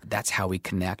 that's how we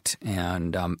connect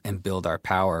and build our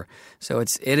power. So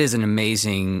it is an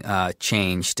amazing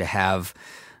change to have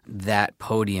that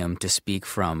podium to speak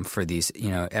from for these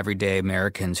everyday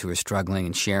Americans who are struggling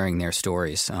and sharing their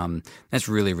stories. That's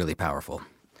really, really powerful.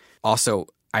 Also,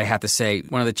 I have to say,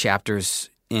 one of the chapters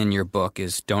in your book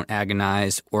is Don't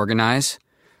Agonize, Organize.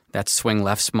 That's Swing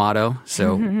Left's motto.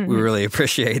 So we really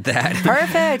appreciate that.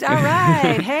 Perfect. All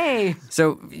right. Hey.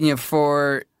 So,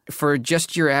 for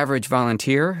just your average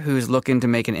volunteer who's looking to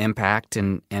make an impact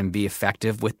and be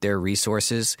effective with their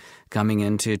resources coming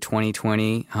into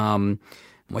 2020,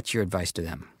 what's your advice to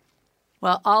them?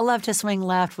 Well, all love to swing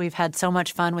left. We've had so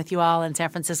much fun with you all in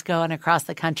San Francisco and across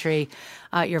the country.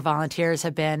 Your volunteers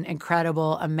have been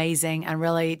incredible, amazing, and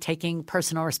really taking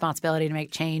personal responsibility to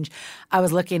make change. I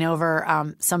was looking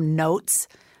over some notes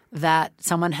that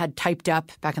someone had typed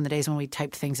up back in the days when we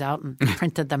typed things out and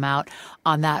printed them out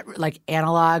on that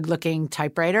analog-looking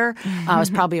typewriter. It was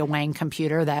probably a Wang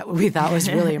computer that we thought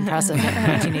was really impressive in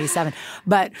 1987.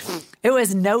 But it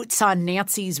was notes on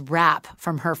Nancy's rap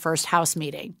from her first House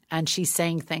meeting. And she's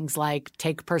saying things like,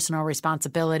 take personal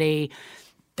responsibility,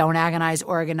 don't agonize,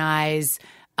 organize.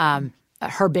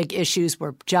 Her big issues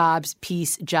were jobs,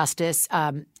 peace, justice,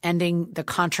 ending the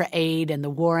Contra aid and the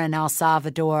war in El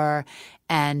Salvador,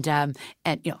 and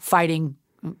fighting,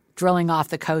 drilling off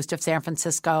the coast of San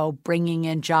Francisco, bringing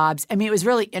in jobs. I mean, it was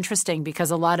really interesting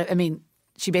because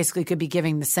she basically could be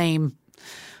giving the same,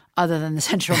 other than the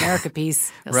Central America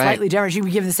piece, slightly different. She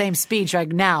would give the same speech like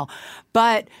now.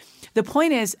 But the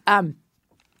point is,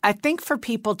 I think for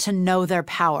people to know their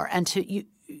power and to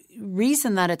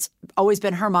reason that it's always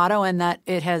been her motto and that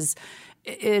it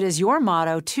is your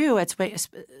motto too at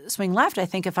Swing Left, I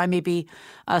think, if I may be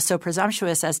so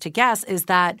presumptuous as to guess, is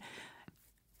that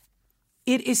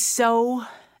it is so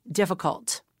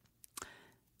difficult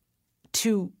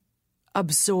to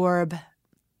absorb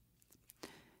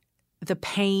the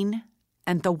pain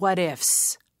and the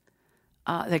what-ifs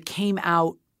that came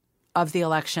out of the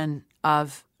election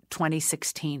of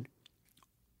 2016.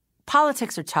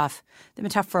 Politics are tough. They've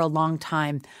been tough for a long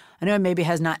time. I know it maybe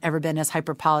has not ever been as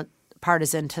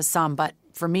hyper-partisan to some, but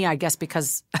for me, I guess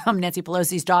because I'm Nancy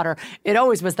Pelosi's daughter, it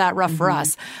always was that rough for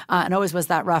us and always was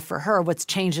that rough for her. What's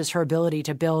changed is her ability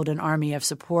to build an army of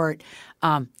support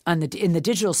in the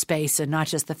digital space and not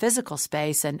just the physical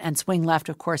space. And Swing Left,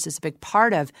 of course, is a big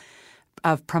part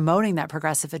of promoting that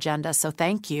progressive agenda. So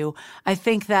thank you. I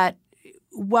think that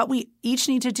what we each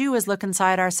need to do is look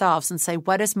inside ourselves and say,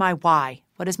 what is my why?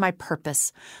 What is my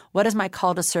purpose? What is my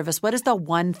call to service? What is the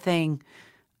one thing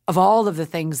of all of the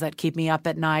things that keep me up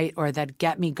at night or that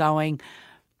get me going?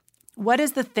 What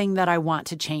is the thing that I want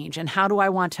to change? And how do I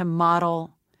want to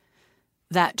model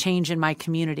that change in my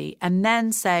community? And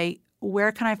then say,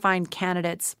 where can I find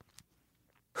candidates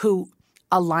who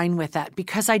align with that?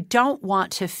 Because I don't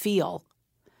want to feel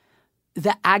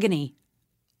the agony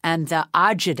and the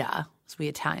agita, as we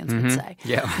Italians would say.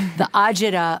 Yeah. The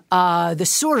agita, the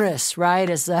surus, right,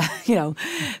 is,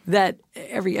 that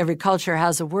every culture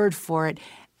has a word for it,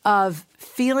 of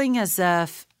feeling as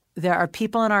if there are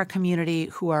people in our community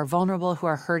who are vulnerable, who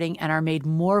are hurting, and are made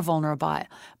more vulnerable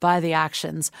by the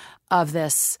actions of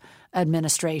this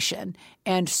administration.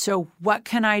 And so what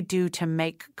can I do to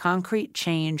make concrete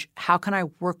change? How can I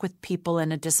work with people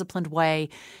in a disciplined way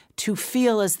to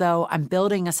feel as though I'm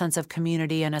building a sense of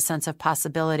community and a sense of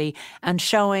possibility, and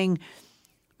showing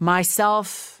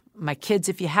myself, my kids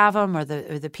if you have them, or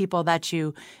the people that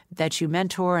you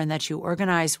mentor and that you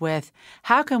organize with,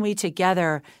 how can we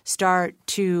together start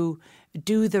to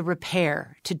do the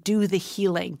repair, to do the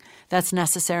healing that's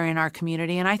necessary in our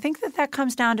community? And I think that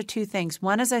comes down to two things.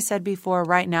 One, as I said before,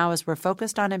 right now, as we're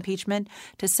focused on impeachment,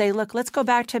 to say, look, let's go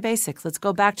back to basics. Let's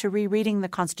go back to rereading the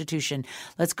Constitution.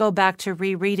 Let's go back to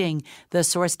rereading the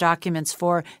source documents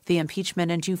for the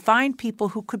impeachment, and to find people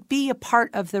who could be a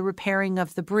part of the repairing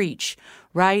of the breach,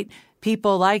 right?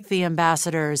 People like the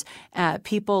ambassadors,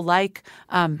 people like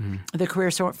the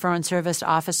career foreign service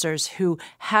officers who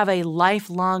have a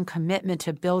lifelong commitment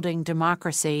to building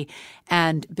democracy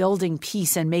and building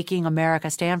peace and making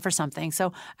America stand for something.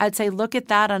 So I'd say look at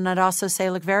that, and I'd also say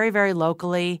look very, very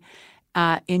locally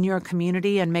in your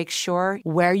community and make sure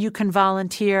where you can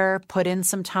volunteer, put in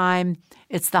some time.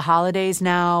 It's the holidays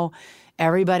now.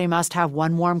 Everybody must have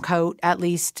one warm coat, at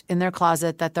least in their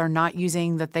closet, that they're not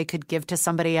using, that they could give to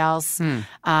somebody else.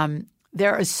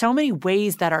 There are so many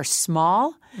ways that are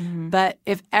small, but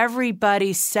if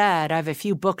everybody said, I have a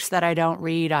few books that I don't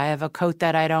read, I have a coat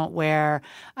that I don't wear,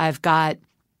 I've got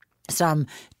some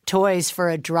toys for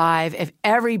a drive, if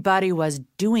everybody was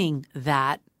doing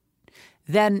that,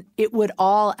 then it would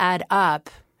all add up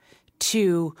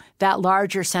to that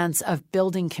larger sense of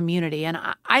building community. And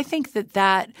I think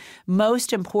that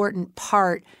most important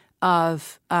part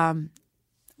of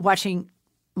watching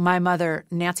my mother,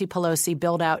 Nancy Pelosi,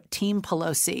 build out Team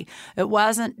Pelosi, it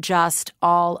wasn't just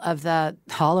all of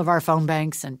our phone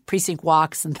banks and precinct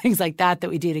walks and things like that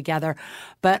we do together,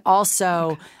 but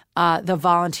also the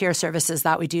volunteer services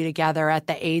that we do together at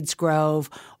the AIDS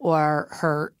Grove, or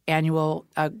her annual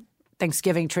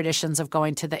Thanksgiving traditions of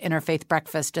going to the interfaith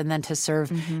breakfast and then to serve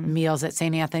meals at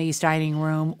St. Anthony's Dining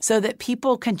Room, so that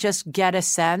people can just get a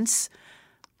sense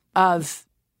of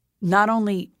not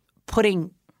only putting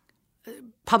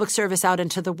public service out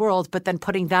into the world, but then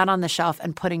putting that on the shelf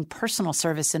and putting personal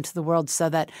service into the world, so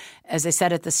that, as I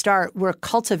said at the start, we're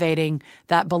cultivating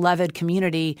that beloved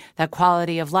community, that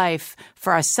quality of life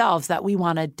for ourselves that we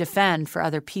want to defend for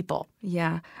other people.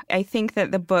 Yeah, I think that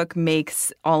the book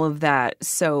makes all of that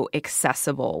so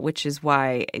accessible, which is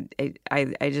why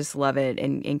I just love it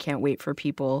and can't wait for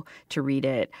people to read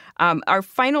it. Our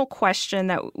final question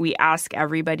that we ask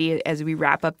everybody as we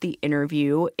wrap up the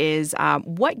interview is,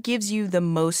 what gives you the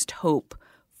most hope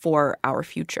for our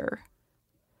future?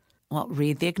 Well,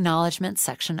 read the acknowledgement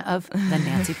section of the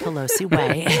Nancy Pelosi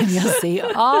Way, and you'll see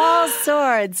all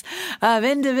sorts of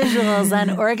individuals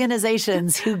and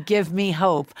organizations who give me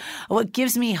hope. What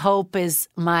gives me hope is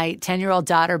my 10-year-old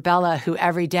daughter, Bella, who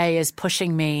every day is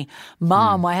pushing me,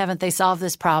 Mom, why haven't they solved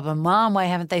this problem? Mom, why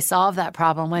haven't they solved that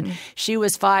problem? When she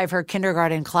was 5, her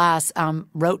kindergarten class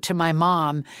wrote to my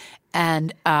mom,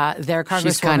 and their congresswoman—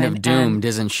 She's kind of doomed,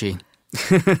 isn't she?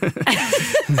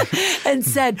 and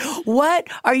said, what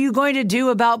are you going to do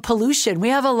about pollution? We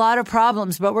have a lot of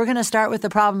problems, but we're going to start with the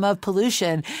problem of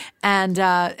pollution. And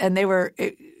they were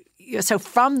 – so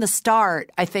from the start,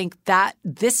 I think that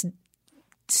this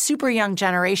super young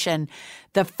generation,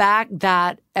 the fact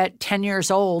that at 10 years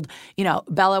old,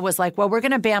 Bella was like, well, we're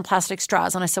going to ban plastic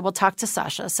straws. And I said, well, talk to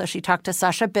Sasha. So she talked to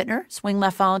Sasha Bittner, swing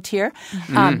left volunteer,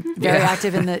 very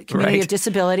active in the community of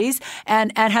disabilities,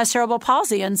 and has cerebral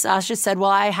palsy. And Sasha said,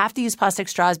 well, I have to use plastic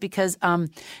straws because,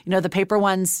 the paper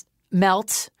ones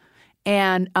melt,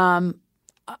 and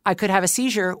I could have a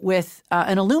seizure with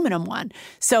an aluminum one.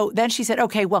 So then she said,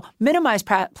 okay, well, minimize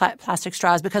plastic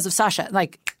straws because of Sasha.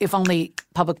 Like, if only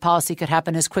public policy could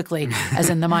happen as quickly as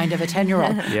in the mind of a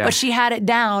 10-year-old. Yeah. But she had it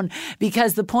down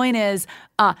because the point is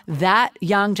that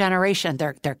young generation,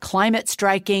 they're climate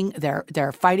striking,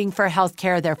 they're fighting for health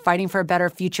care, they're fighting for a better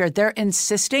future. They're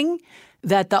insisting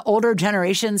that the older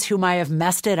generations who might have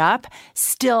messed it up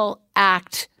still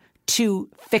act to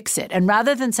fix it. And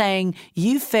rather than saying,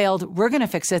 you failed, we're going to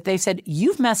fix it, they've said,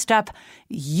 you've messed up,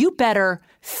 you better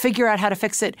figure out how to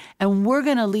fix it, and we're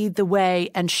going to lead the way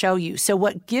and show you. So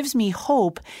what gives me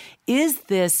hope is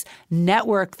this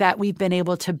network that we've been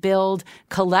able to build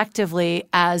collectively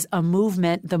as a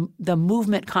movement, the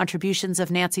movement contributions of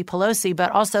Nancy Pelosi,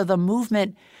 but also the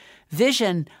movement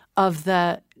vision of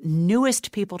the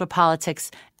newest people to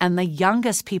politics and the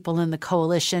youngest people in the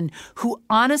coalition who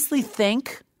honestly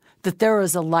think that there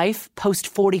is a life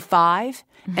post-45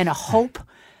 and a hope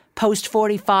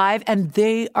post-45, and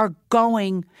they are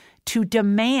going to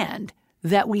demand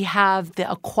that we have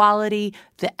the equality,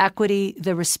 the equity,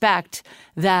 the respect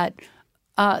that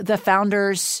the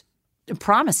founders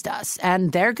promised us.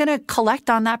 And they're going to collect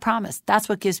on that promise. That's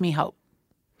what gives me hope.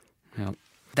 Well,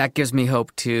 that gives me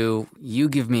hope, too. You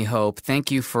give me hope.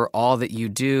 Thank you for all that you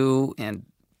do. And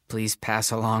please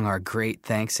pass along our great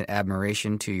thanks and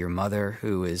admiration to your mother,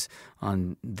 who is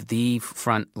on the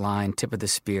front line, tip of the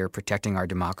spear, protecting our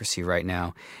democracy right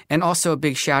now. And also a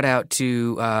big shout out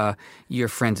to your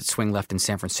friends at Swing Left in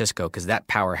San Francisco, because that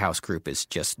powerhouse group is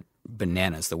just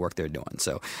bananas, the work they're doing.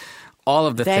 So all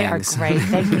of the things. They are great.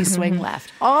 Thank you, Swing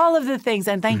Left. All of the things.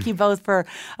 And thank you both for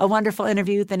a wonderful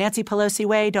interview. The Nancy Pelosi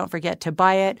Way. Don't forget to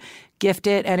buy it, gift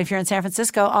it. And if you're in San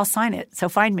Francisco, I'll sign it. So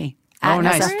find me. At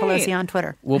nice. SF Pelosi on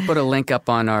Twitter. We'll put a link up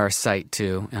on our site,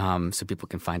 too, so people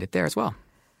can find it there as well.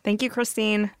 Thank you,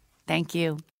 Christine. Thank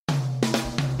you.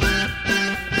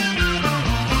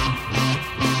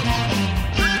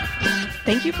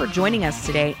 Thank you for joining us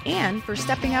today and for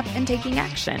stepping up and taking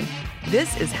action.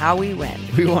 This is how we win.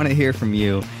 We want to hear from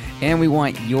you, and we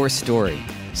want your story.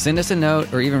 Send us a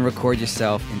note or even record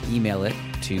yourself and email it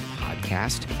to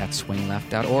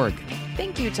podcast@swingleft.org.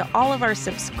 Thank you to all of our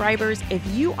subscribers. If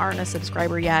you aren't a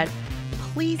subscriber yet,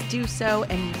 please do so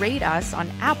and rate us on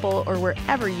Apple or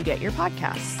wherever you get your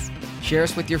podcasts. Share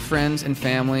us with your friends and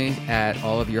family at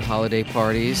all of your holiday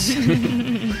parties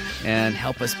and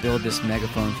help us build this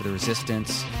megaphone for the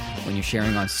resistance. When you're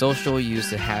sharing on social, use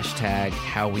the hashtag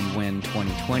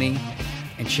HowWeWin2020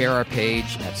 and share our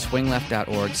page at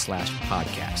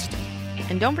swingleft.org/podcast.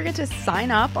 And don't forget to sign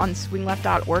up on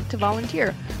swingleft.org to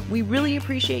volunteer. We really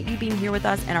appreciate you being here with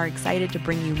us and are excited to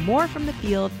bring you more from the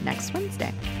field next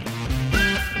Wednesday.